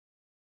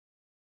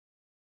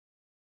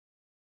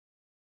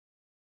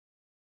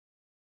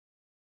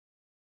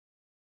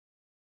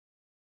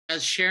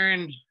As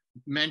Sharon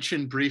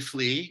mentioned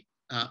briefly,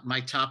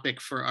 my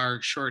topic for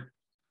our short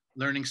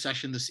learning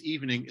session this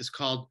evening is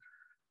called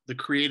The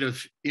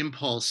Creative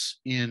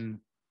Impulse in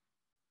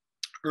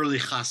Early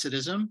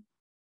Hasidism.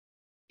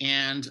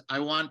 And I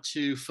want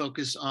to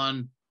focus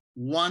on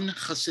one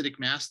Hasidic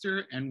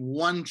master and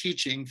one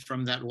teaching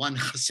from that one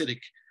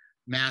Hasidic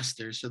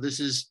master. So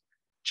this is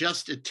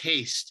just a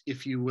taste,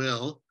 if you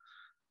will,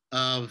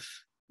 of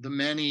the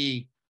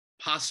many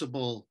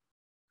possible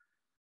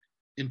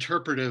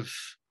interpretive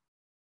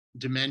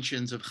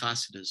dimensions of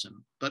Hasidism.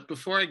 But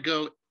before I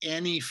go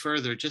any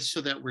further, just so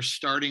that we're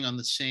starting on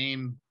the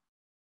same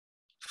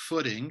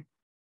footing,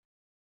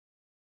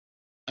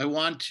 I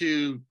want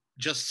to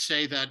just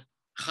say that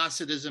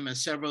Hasidism,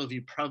 as several of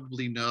you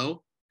probably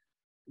know,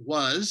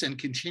 was and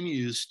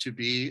continues to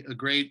be a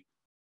great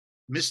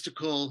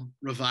mystical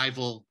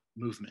revival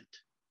movement,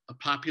 a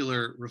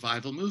popular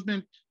revival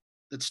movement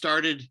that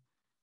started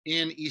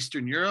in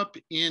Eastern Europe,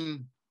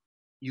 in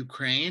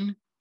Ukraine.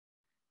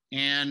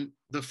 And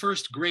the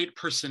first great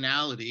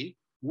personality,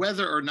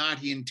 whether or not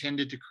he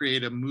intended to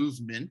create a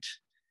movement,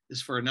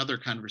 is for another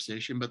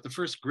conversation, but the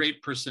first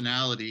great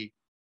personality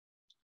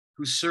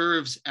who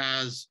serves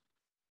as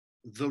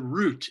the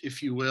root,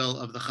 if you will,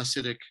 of the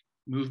Hasidic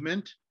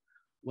movement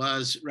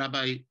was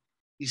Rabbi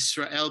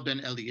Israel ben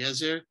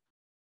Eliezer,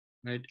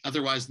 right,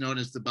 otherwise known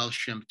as the Ba'al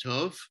Shem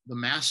Tov, the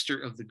master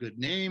of the good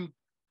name,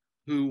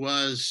 who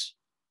was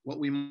what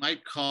we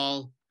might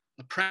call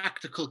a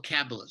practical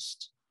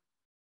Kabbalist.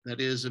 That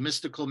is, a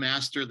mystical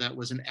master that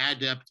was an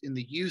adept in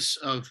the use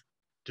of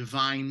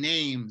divine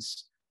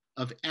names,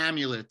 of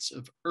amulets,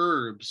 of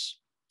herbs,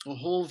 a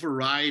whole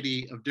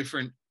variety of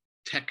different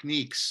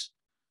techniques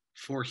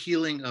for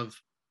healing of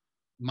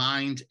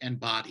mind and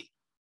body.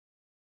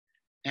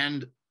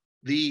 And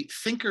the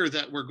thinker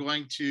that we're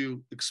going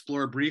to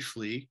explore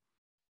briefly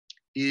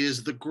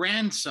is the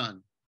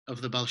grandson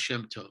of the Ba'al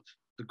Shem Tov,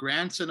 the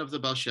grandson of the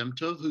Ba'al Shem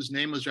Tov, whose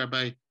name was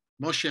Rabbi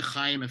Moshe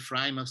Hayim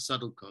Efrayim of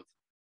Sudilkov.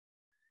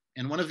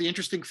 And one of the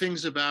interesting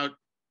things about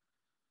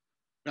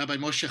Rabbi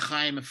Moshe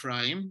Hayim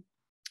Efrayim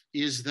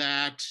is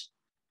that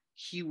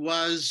he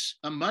was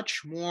a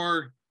much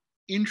more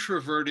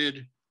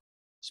introverted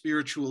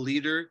spiritual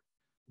leader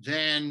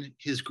than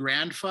his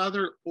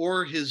grandfather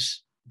or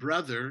his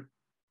brother,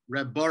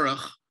 Reb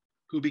Baruch,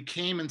 who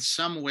became in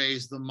some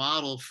ways the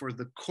model for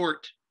the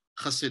court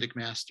Hasidic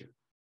master.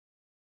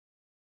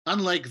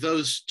 Unlike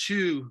those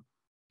two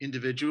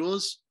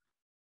individuals,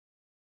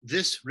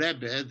 this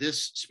Rebbe,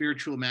 this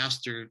spiritual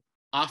master,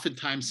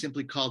 oftentimes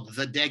simply called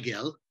the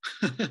Degel,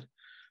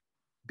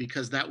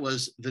 because that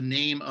was the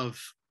name of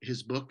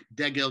his book,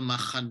 Degel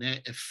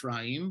Mahaneh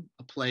Efrayim,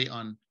 a play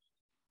on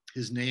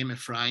his name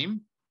Ephraim,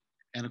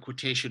 and a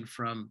quotation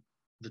from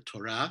the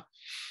Torah.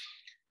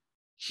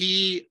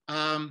 He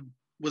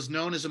was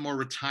known as a more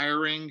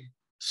retiring,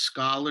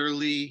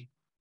 scholarly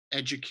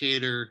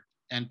educator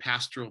and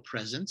pastoral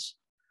presence.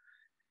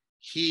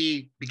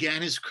 He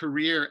began his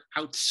career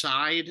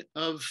outside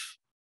of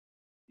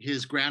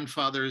his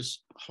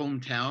grandfather's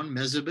hometown,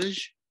 Mezebej,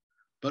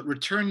 but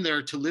returned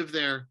there to live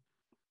there.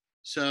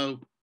 So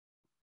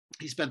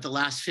he spent the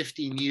last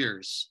 15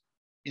 years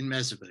in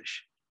Mezebej,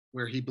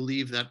 where he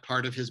believed that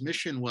part of his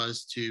mission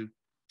was to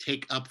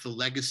take up the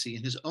legacy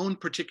in his own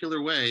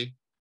particular way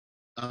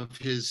of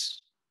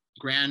his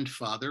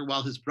grandfather,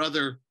 while his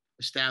brother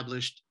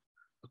established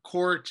a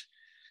court.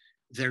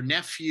 Their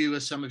nephew,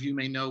 as some of you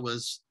may know,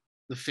 was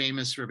the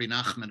famous Rabbi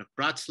Nachman of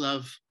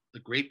Bratslav, the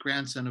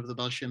great-grandson of the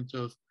Ba'al Shem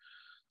Tov.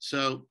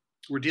 So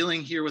we're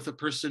dealing here with a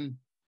person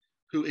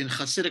who in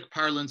Hasidic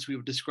parlance we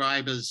would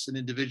describe as an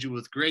individual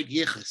with great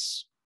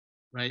yichus,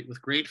 right,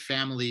 with great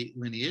family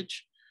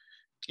lineage.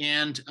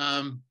 And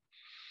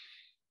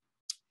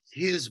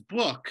his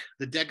book,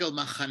 the Degel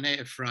Mahaneh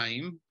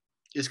Efrayim,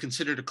 is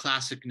considered a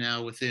classic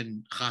now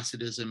within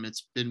Hasidism.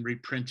 It's been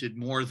reprinted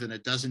more than a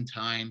dozen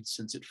times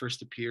since it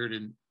first appeared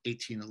in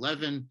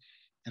 1811,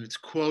 and it's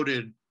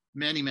quoted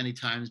many, many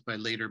times by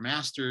later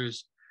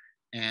masters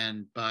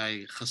and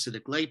by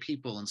Hasidic lay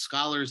people and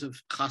scholars of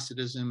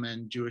Hasidism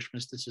and Jewish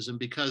mysticism,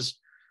 because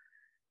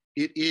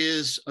it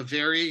is a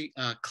very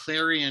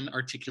clarion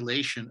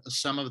articulation of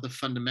some of the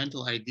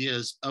fundamental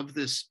ideas of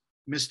this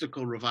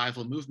mystical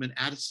revival movement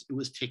as it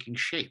was taking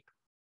shape.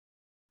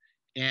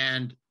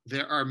 And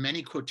there are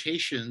many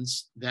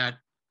quotations that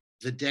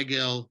the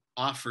Degel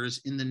offers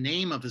in the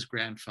name of his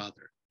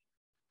grandfather,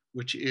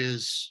 which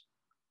is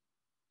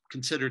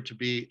considered to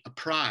be a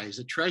prize,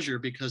 a treasure,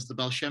 because the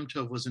Ba'al Shem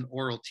Tov was an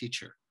oral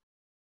teacher,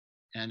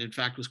 and in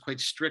fact was quite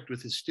strict with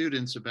his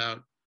students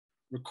about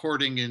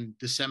recording and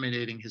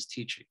disseminating his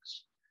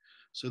teachings.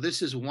 So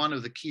this is one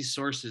of the key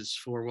sources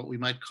for what we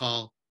might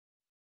call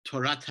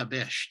Torah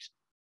Tabesht,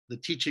 the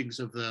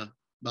teachings of the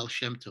Ba'al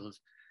Shem Tov.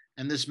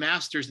 And this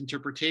master's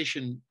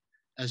interpretation,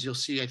 as you'll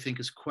see, I think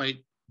is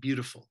quite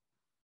beautiful.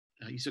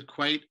 He's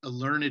quite a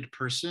learned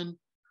person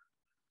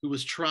who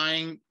was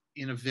trying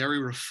in a very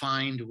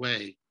refined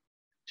way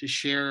to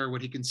share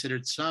what he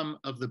considered some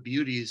of the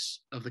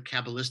beauties of the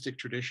Kabbalistic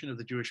tradition, of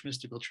the Jewish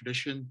mystical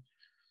tradition,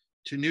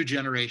 to new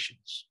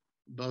generations.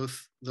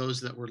 both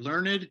those that were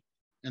learned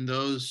and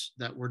those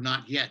that were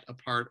not yet a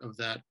part of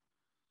that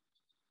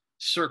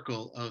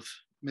circle of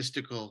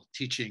mystical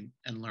teaching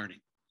and learning.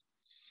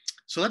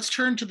 So let's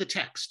turn to the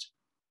text,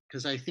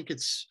 because I think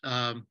it's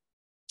a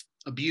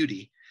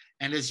beauty.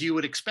 And as you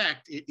would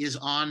expect, it is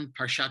on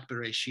Parshat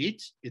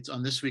Bereishit. It's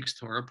on this week's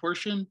Torah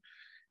portion.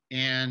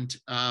 And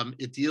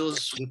it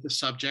deals with the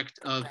subject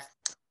of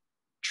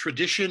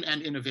tradition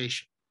and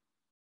innovation.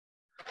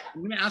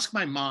 I'm going to ask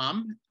my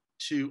mom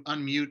to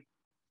unmute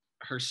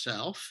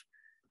herself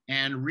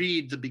and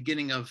read the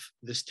beginning of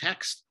this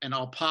text, and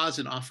I'll pause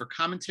and offer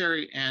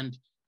commentary, and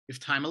if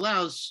time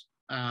allows,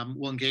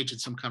 we'll engage in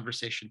some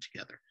conversation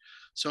together.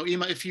 So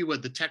Ima, if you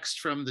would, the text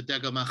from the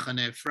Degel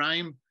Mahaneh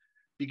Efrayim,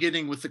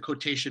 beginning with the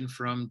quotation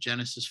from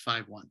Genesis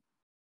 5:1.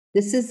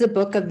 This is the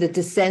book of the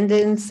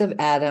descendants of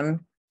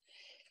Adam.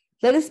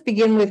 Let us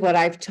begin with what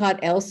I've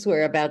taught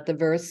elsewhere about the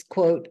verse,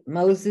 quote,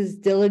 Moses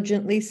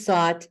diligently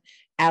sought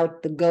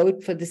out the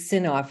goat for the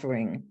sin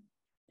offering.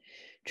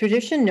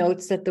 Tradition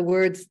notes that the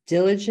words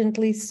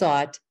diligently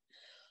sought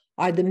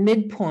are the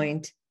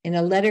midpoint in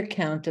a letter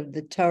count of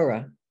the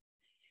Torah.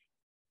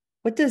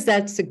 What does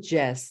that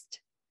suggest?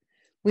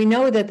 We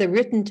know that the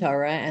written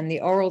Torah and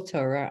the oral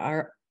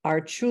Torah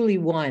are truly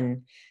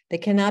one. They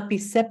cannot be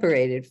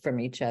separated from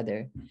each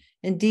other.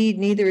 Indeed,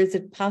 neither is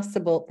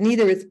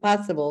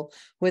possible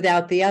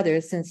without the other,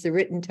 since the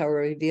written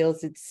Torah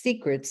reveals its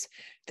secrets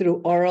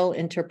through oral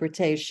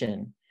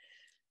interpretation.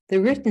 The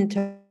written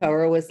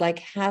Torah was like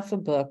half a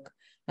book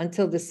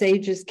until the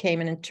sages came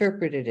and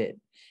interpreted it,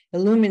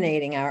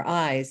 illuminating our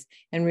eyes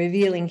and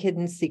revealing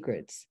hidden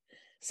secrets.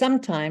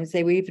 Sometimes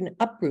they would even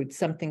uproot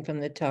something from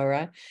the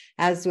Torah,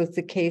 as was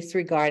the case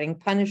regarding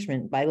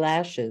punishment by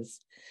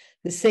lashes.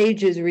 The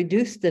sages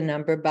reduced the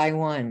number by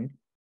one,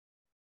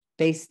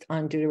 based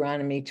on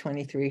Deuteronomy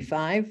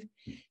 23:5.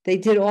 They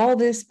did all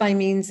this by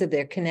means of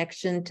their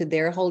connection to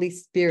their Holy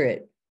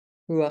Spirit,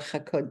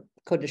 Ruach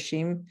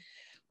HaKodeshim,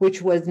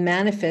 which was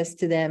manifest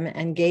to them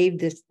and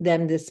gave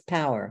them this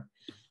power.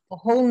 The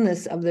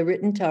wholeness of the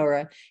written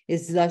Torah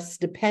is thus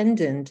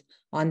dependent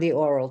on the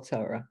oral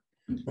Torah.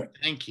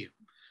 Thank you.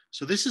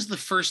 So this is the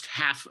first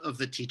half of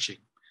the teaching.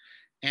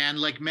 And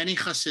like many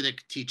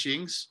Hasidic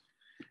teachings,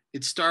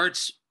 it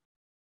starts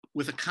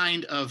with a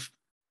kind of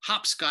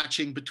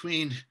hopscotching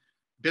between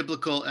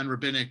biblical and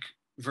rabbinic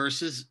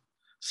verses,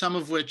 some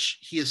of which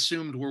he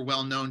assumed were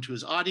well known to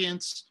his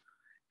audience,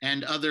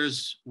 and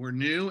others were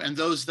new, and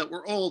those that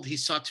were old he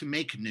sought to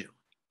make new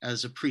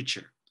as a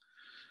preacher.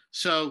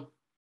 So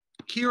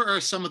here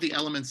are some of the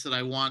elements that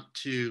I want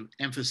to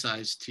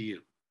emphasize to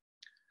you.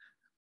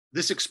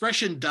 This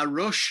expression,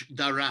 darosh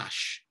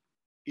darash,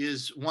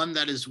 is one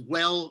that is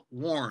well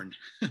worn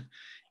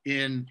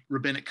in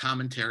rabbinic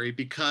commentary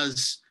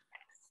because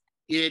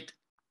it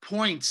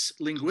points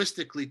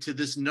linguistically to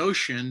this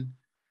notion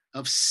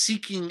of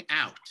seeking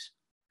out,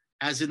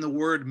 as in the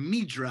word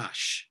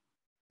midrash,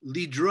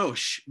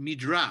 lidrosh,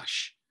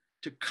 midrash,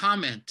 to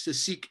comment, to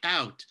seek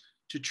out,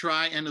 to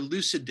try and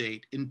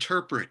elucidate,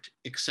 interpret,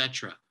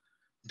 etc.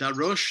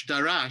 Darosh,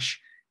 darash,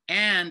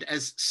 and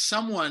as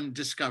someone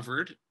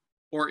discovered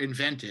or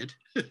invented,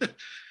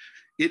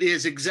 it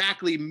is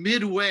exactly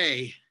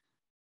midway.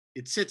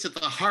 It sits at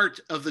the heart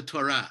of the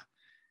Torah.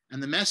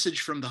 And the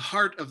message from the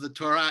heart of the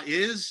Torah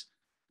is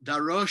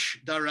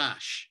darosh,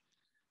 darash,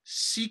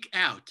 seek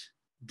out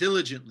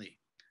diligently.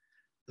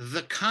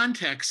 The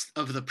context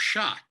of the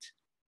pshat,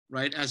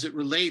 right, as it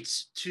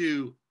relates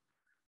to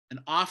an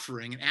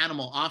offering, an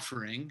animal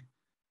offering,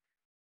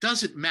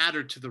 doesn't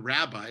matter to the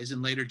rabbis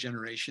in later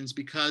generations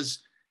because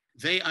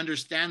they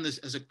understand this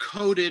as a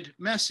coded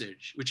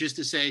message, which is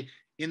to say,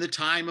 in the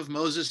time of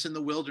Moses in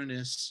the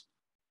wilderness,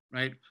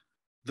 right,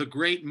 the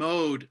great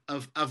mode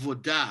of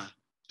avodah,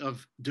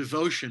 of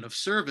devotion, of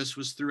service,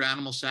 was through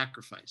animal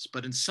sacrifice.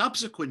 But in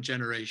subsequent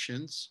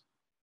generations,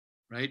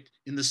 right,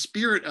 in the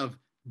spirit of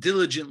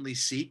diligently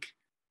seek,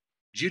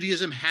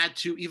 Judaism had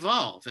to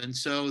evolve. And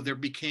so there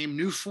became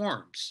new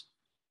forms.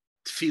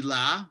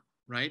 Tefillah,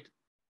 right,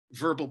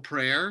 verbal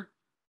prayer,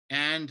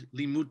 and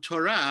limud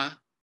Torah,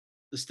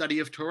 the study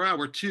of Torah,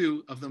 were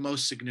two of the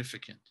most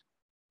significant.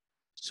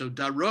 So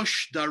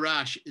darosh,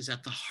 darash is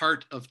at the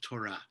heart of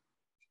Torah.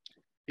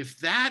 If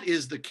that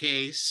is the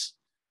case,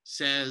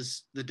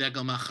 says the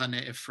Degel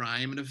Mahaneh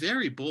Efrayim in a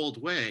very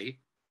bold way,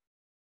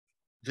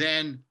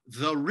 then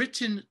the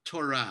written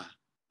Torah,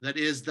 that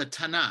is the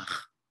Tanakh,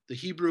 the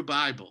Hebrew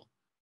Bible,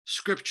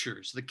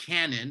 scriptures, the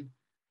canon,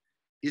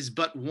 is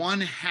but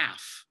one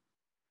half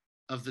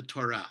of the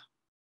Torah.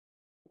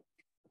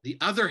 The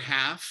other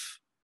half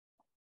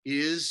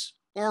is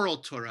oral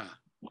Torah.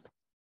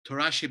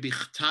 Torah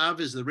shebichtav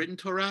is the written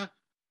Torah.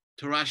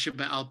 Torah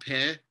shebe'al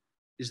peh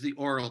is the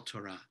oral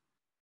Torah.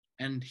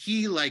 And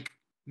he, like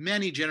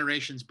many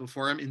generations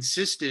before him,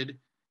 insisted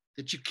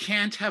that you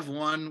can't have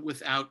one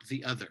without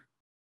the other.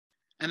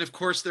 And of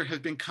course, there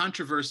have been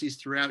controversies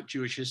throughout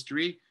Jewish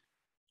history,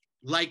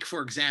 like,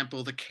 for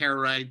example, the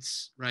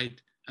Karaites, right,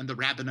 and the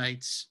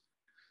Rabbinites,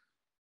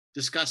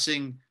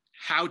 discussing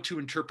how to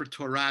interpret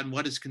Torah and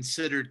what is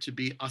considered to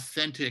be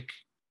authentic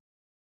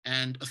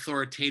and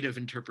authoritative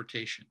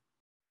interpretation.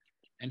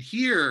 And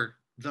here,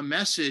 the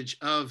message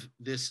of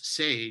this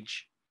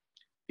sage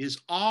is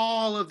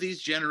all of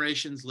these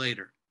generations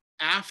later,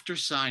 after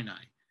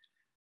Sinai,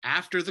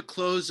 after the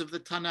close of the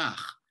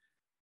Tanakh,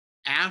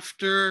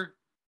 after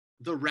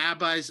the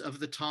rabbis of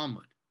the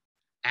Talmud,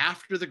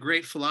 after the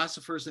great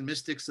philosophers and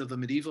mystics of the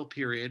medieval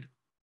period,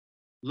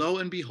 lo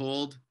and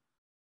behold,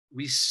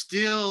 we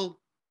still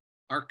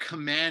are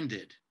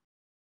commanded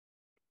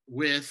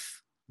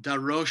with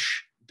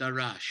darosh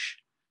darash.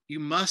 You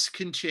must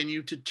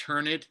continue to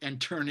turn it and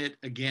turn it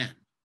again.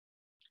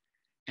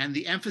 And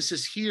the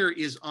emphasis here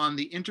is on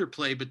the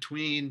interplay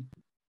between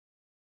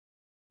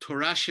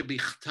Torah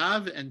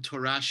shebichtav and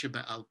Torah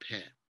sheba'al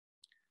peh.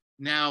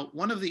 Now,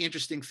 one of the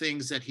interesting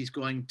things that he's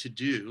going to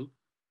do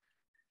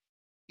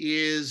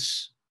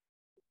is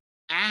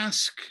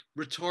ask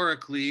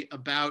rhetorically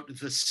about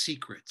the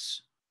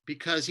secrets,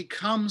 because he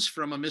comes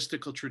from a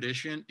mystical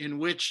tradition in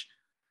which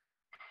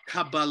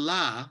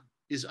Kabbalah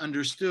is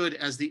understood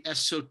as the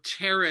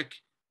esoteric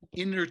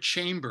inner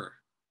chamber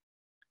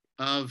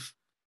of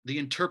the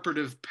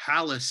interpretive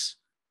palace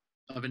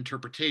of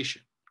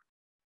interpretation.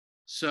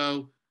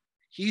 So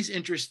he's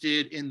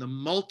interested in the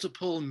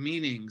multiple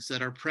meanings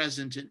that are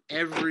present in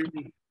every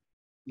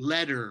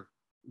letter,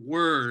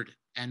 word,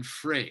 and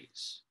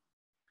phrase.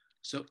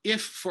 So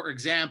if, for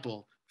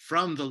example,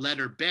 from the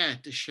letter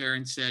bet, as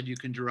Sharon said, you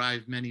can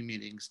derive many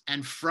meanings,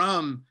 and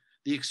from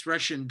the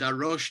expression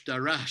darosh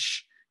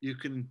darash, you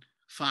can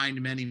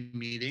find many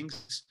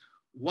meanings,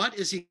 what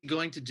is he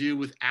going to do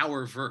with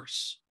our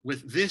verse?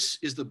 With this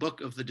is the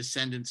book of the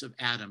descendants of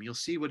Adam. You'll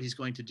see what he's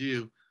going to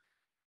do,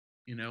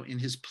 in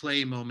his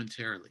play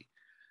momentarily.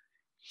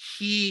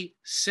 He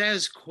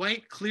says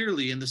quite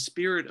clearly in the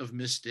spirit of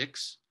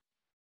mystics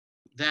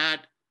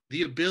that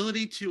the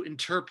ability to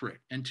interpret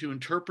and to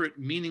interpret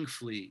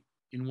meaningfully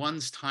in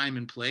one's time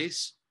and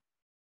place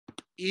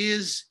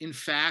is, in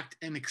fact,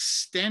 an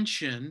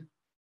extension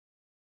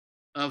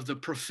of the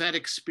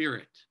prophetic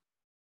spirit.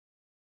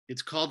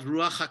 It's called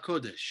Ruach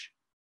HaKodesh.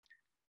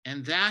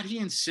 And that, he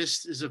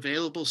insists, is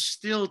available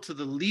still to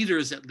the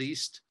leaders, at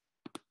least,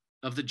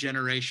 of the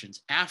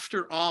generations.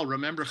 After all,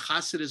 remember,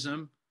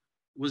 Hasidism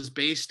was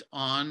based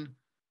on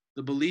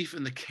the belief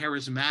in the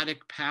charismatic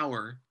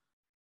power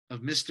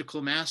of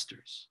mystical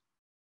masters.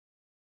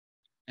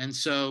 And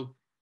so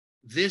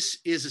this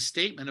is a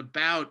statement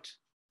about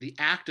the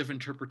act of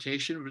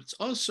interpretation, but it's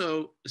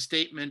also a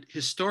statement,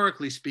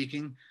 historically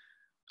speaking,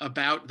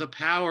 about the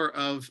power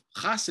of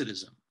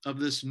Hasidism, of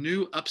this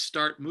new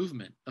upstart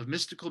movement of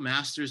mystical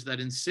masters that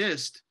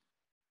insist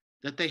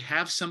that they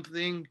have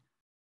something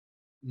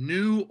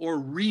new or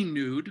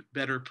renewed,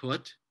 better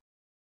put,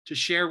 to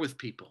share with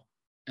people,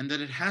 and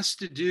that it has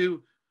to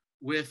do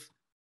with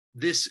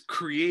this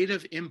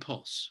creative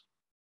impulse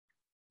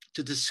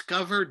to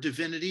discover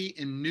divinity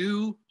in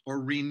new or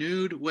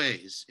renewed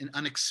ways, in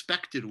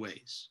unexpected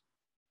ways.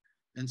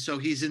 And so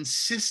he's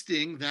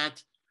insisting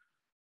that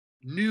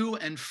new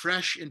and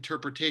fresh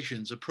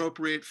interpretations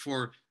appropriate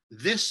for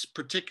this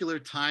particular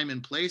time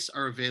and place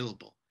are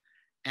available.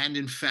 And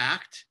in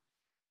fact,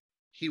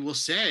 he will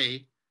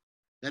say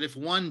that if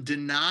one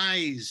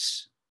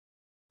denies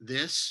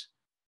this,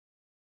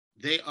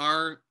 they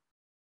are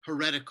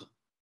heretical.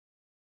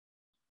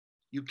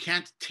 You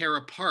can't tear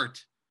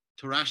apart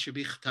Torah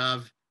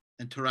shebichtav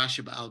and Torah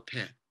sheba'al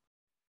peh,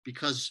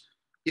 because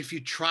if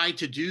you try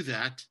to do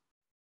that,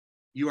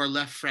 you are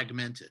left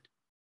fragmented.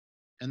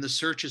 And the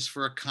search is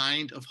for a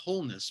kind of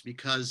wholeness,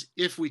 because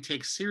if we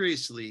take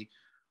seriously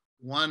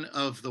one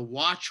of the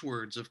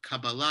watchwords of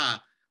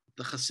Kabbalah,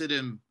 the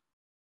Hasidim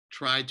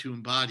tried to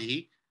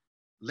embody,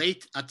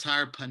 leit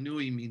atar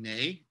panui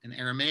mine, an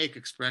Aramaic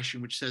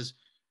expression which says,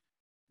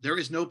 there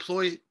is no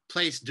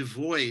place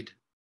devoid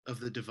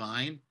of the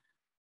divine,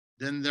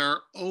 then there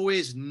are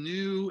always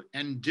new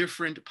and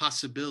different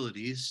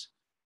possibilities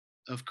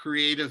of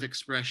creative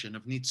expression,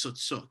 of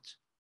nitzotzot.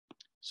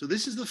 So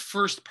this is the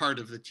first part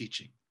of the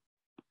teaching.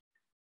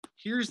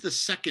 Here's the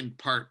second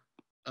part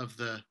of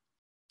the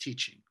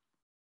teaching.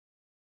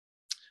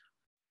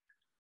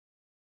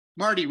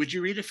 Marty, would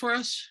you read it for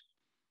us?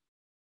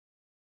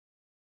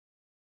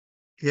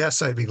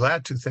 Yes, I'd be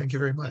glad to. Thank you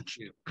very much.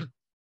 Thank you.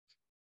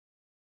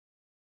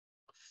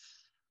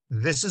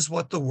 This is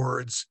what the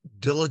words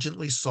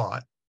diligently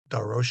sought,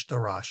 darosh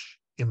darash,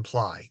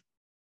 imply.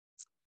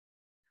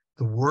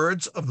 The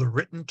words of the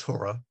written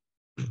Torah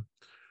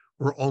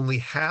were only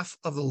half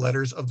of the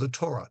letters of the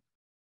Torah,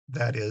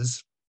 that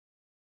is,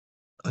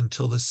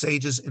 until the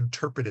sages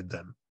interpreted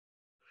them.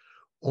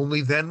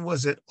 Only then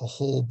was it a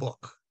whole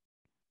book.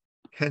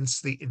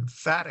 Hence the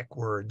emphatic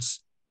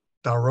words,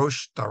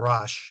 darosh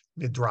darash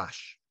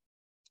midrash.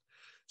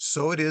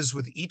 So it is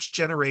with each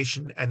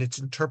generation and its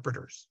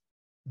interpreters.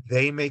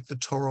 They make the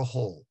Torah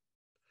whole.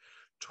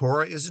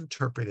 Torah is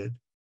interpreted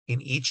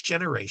in each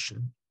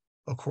generation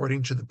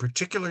according to the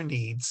particular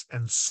needs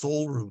and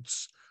soul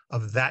roots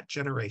of that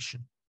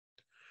generation.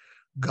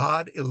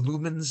 God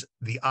illumines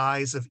the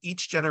eyes of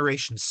each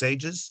generation's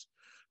sages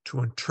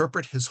to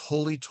interpret his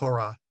holy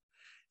Torah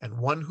and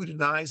one who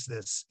denies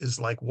this is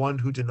like one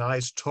who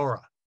denies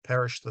Torah.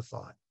 Perish the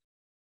thought.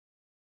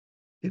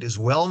 It is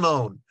well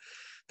known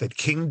that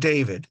King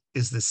David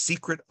is the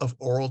secret of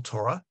oral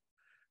Torah,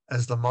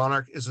 as the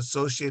monarch is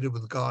associated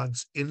with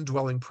God's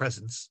indwelling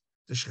presence,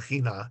 the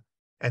Shekhinah,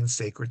 and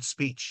sacred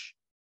speech.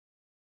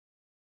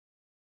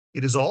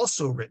 It is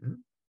also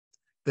written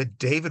that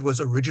David was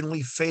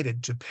originally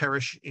fated to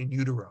perish in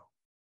utero.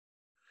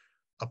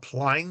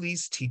 Applying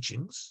these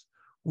teachings,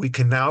 we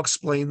can now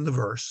explain the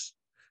verse.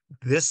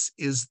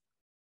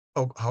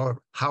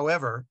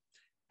 However,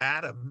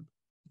 Adam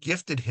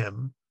gifted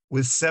him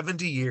with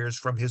 70 years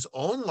from his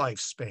own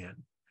lifespan,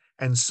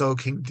 and so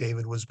King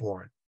David was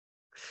born.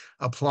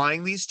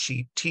 Applying these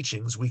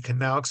teachings, we can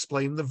now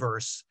explain the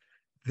verse.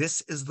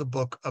 This is the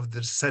book of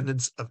the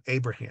descendants of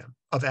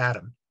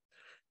Adam.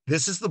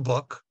 This is the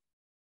book,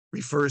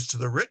 refers to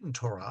the written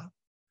Torah,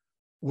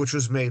 which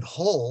was made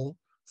whole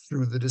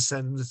through the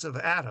descendants of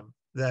Adam,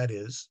 that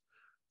is,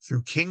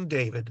 through King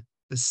David,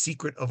 the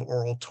secret of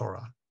oral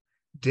Torah.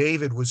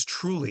 David was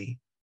truly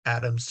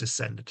Adam's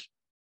descendant.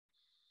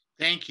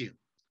 Thank you.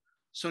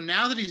 So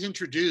now that he's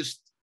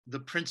introduced the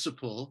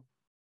principle,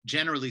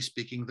 generally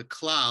speaking, the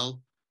klal,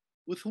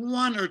 with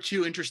one or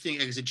two interesting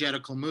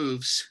exegetical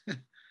moves,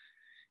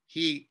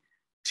 he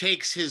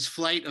takes his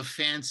flight of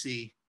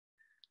fancy,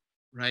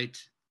 right,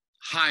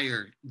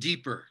 higher,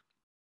 deeper,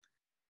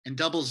 and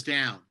doubles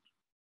down.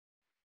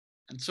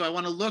 And so I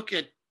want to look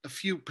at a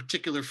few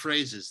particular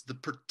phrases, the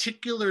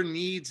particular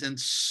needs and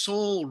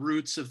soul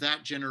roots of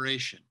that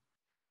generation.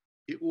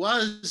 It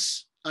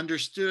was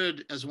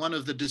understood as one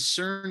of the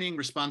discerning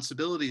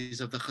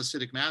responsibilities of the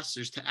Hasidic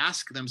masters to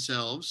ask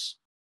themselves,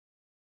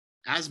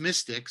 as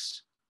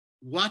mystics,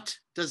 what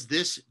does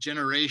this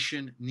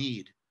generation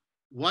need?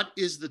 What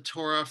is the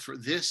Torah for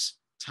this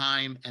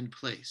time and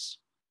place?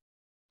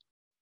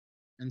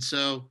 And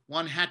so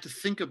one had to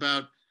think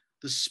about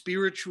the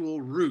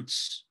spiritual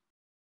roots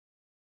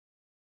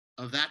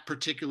of that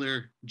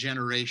particular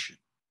generation.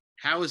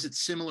 How is it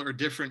similar or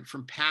different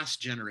from past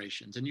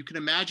generations? And you can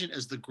imagine,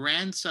 as the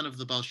grandson of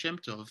the Ba'al Shem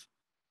Tov,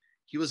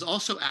 he was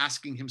also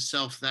asking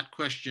himself that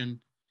question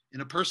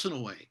in a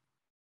personal way.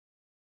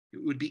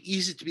 It would be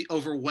easy to be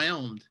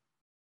overwhelmed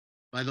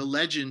by the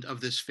legend of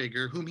this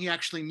figure whom he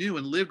actually knew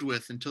and lived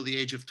with until the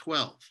age of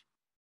 12.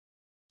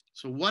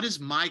 So what is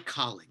my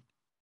calling?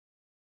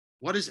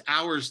 What is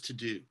ours to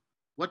do?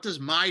 What does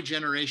my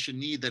generation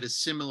need that is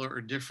similar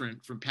or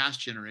different from past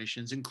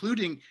generations,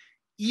 including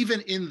even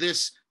in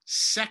this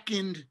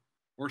second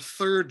or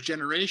third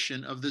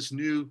generation of this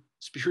new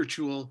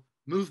spiritual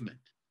movement?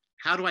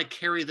 How do I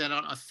carry that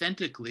on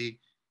authentically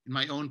in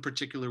my own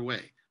particular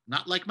way?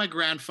 Not like my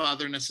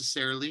grandfather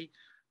necessarily,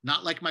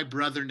 not like my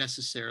brother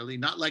necessarily,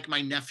 not like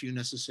my nephew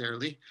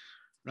necessarily,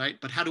 right?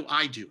 But how do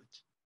I do it?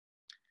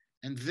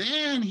 And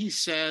then he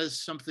says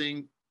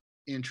something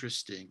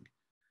interesting,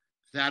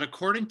 that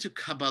according to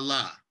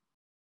Kabbalah,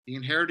 the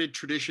inherited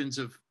traditions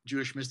of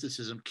Jewish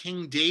mysticism,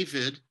 King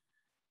David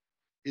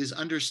is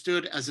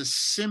understood as a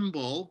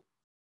symbol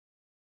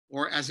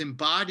or as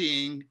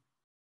embodying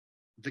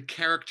the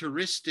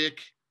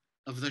characteristic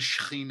of the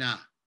Shekhinah,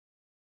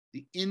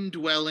 the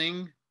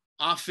indwelling,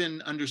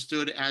 often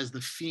understood as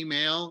the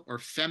female or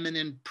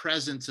feminine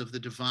presence of the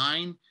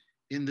divine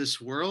in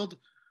this world,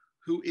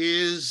 who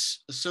is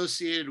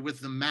associated with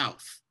the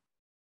mouth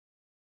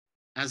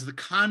as the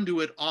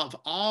conduit of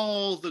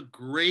all the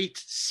great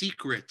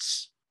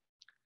secrets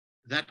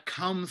that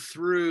come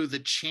through the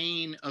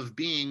chain of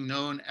being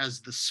known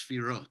as the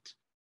Sfirot.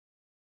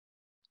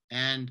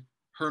 And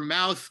her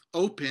mouth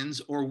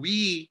opens, or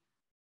we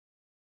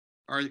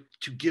are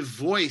to give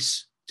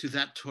voice to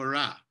that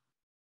Torah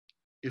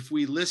if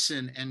we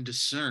listen and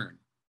discern,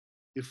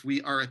 if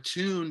we are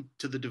attuned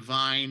to the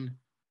divine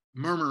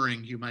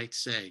murmuring, you might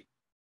say.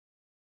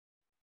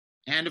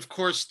 And of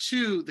course,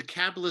 too, the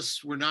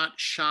Kabbalists were not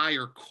shy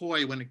or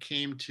coy when it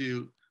came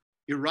to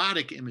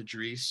erotic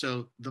imagery.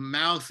 So the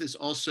mouth is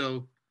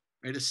also,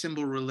 right, a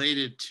symbol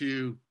related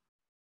to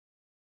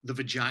the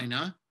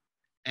vagina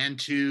and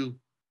to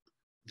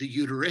the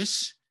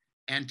uterus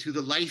and to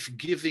the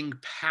life-giving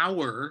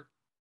power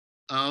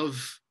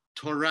of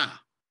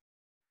Torah.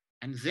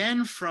 And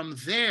then from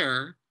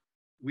there,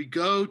 we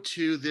go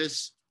to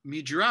this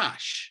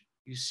midrash.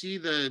 You see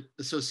the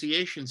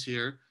associations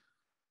here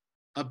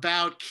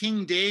about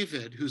King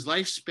David, whose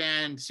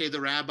lifespan, say the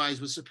rabbis,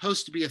 was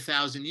supposed to be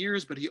 1,000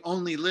 years, but he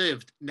only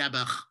lived,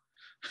 Nebuch,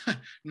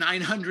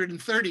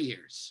 930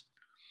 years.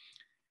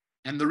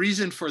 And the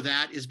reason for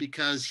that is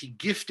because he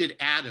gifted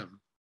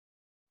Adam,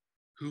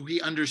 who he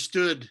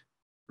understood,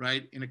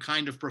 right, in a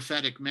kind of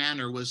prophetic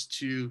manner, was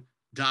to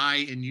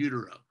die in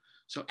utero.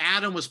 So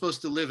Adam was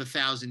supposed to live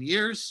 1,000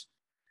 years.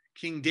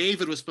 King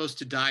David was supposed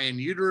to die in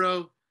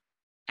utero.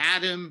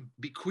 Adam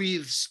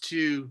bequeaths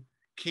to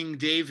King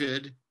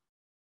David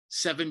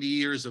 70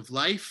 years of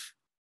life.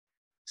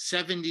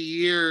 70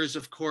 years,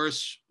 of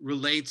course,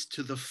 relates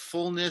to the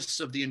fullness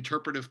of the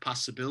interpretive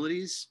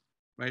possibilities,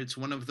 right? It's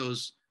one of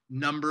those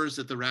numbers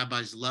that the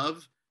rabbis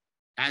love,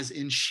 as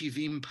in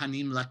Shivim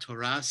Panim La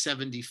Torah,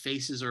 70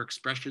 faces or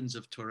expressions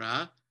of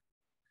Torah.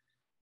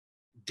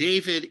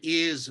 David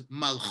is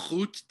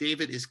malchut,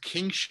 David is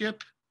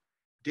kingship,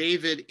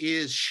 David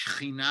is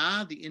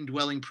Shekhinah, the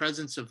indwelling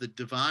presence of the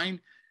divine.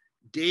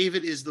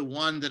 David is the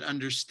one that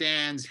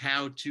understands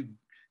how to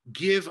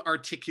give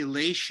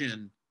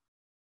articulation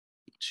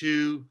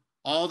to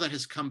all that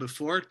has come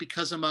before it,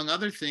 because among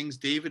other things,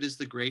 David is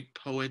the great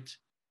poet,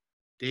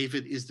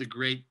 David is the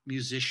great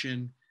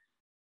musician,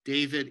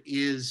 David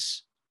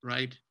is,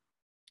 right,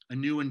 a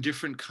new and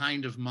different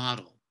kind of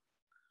model.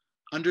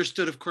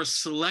 Understood, of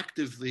course,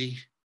 selectively,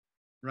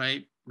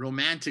 right,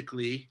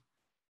 romantically,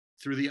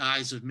 through the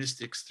eyes of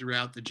mystics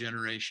throughout the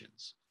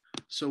generations.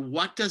 So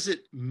what does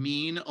it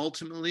mean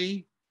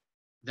ultimately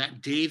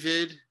that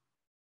David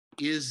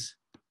is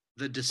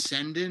the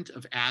descendant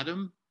of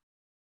Adam?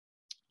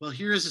 Well,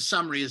 here is a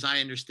summary as I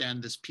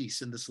understand this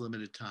piece in this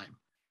limited time.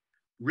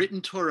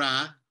 Written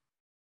Torah,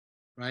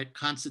 right,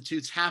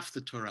 constitutes half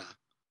the Torah.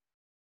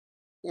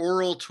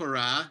 Oral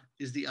Torah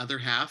is the other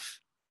half,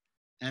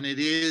 and it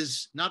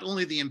is not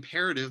only the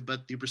imperative,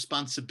 but the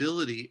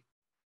responsibility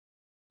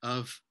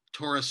of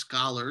Torah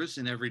scholars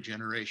in every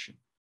generation.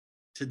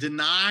 To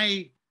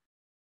deny,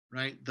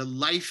 right, the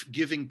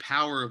life-giving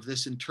power of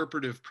this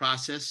interpretive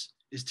process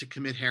is to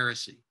commit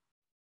heresy.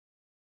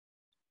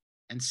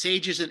 And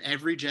sages in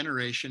every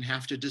generation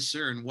have to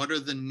discern what are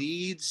the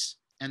needs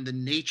and the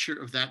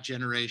nature of that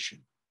generation.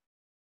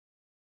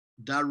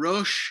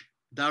 Darosh,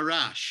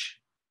 darash,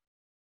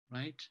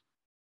 right?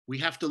 We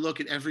have to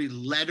look at every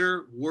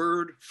letter,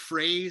 word,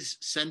 phrase,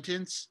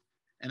 sentence,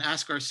 and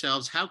ask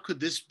ourselves, how could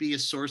this be a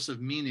source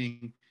of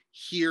meaning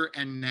here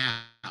and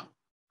now?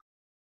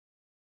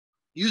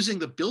 Using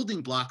the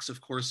building blocks, of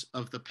course,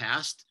 of the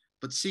past,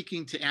 but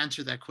seeking to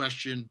answer that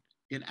question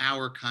in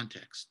our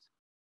context.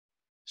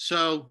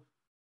 So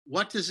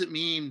what does it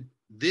mean?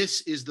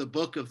 This is the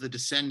book of the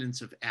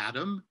descendants of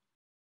Adam.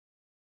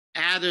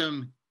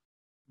 Adam,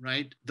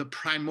 right, the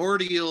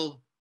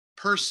primordial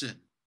person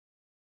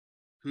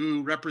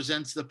who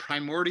represents the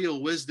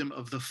primordial wisdom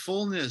of the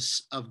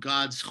fullness of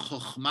God's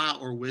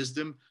hokhmah or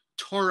wisdom,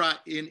 Torah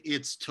in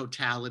its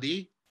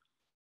totality,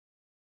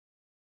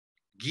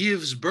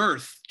 gives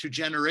birth to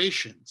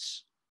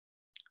generations,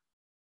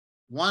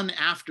 one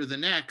after the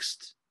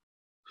next,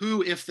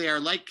 who, if they are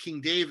like King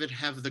David,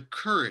 have the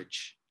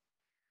courage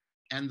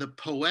and the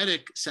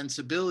poetic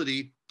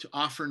sensibility to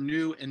offer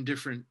new and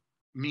different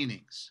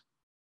meanings.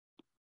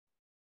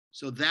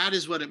 So that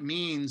is what it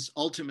means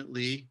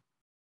ultimately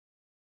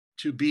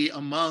to be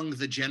among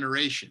the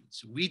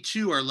generations. We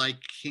too are like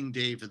King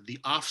David, the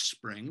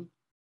offspring,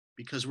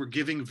 because we're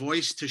giving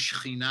voice to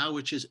Shekhinah,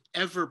 which is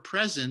ever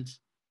present,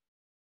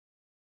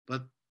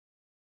 but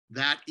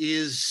that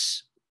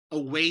is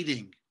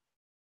awaiting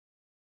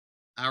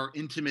our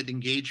intimate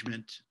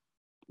engagement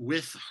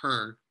with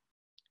her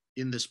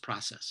in this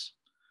process.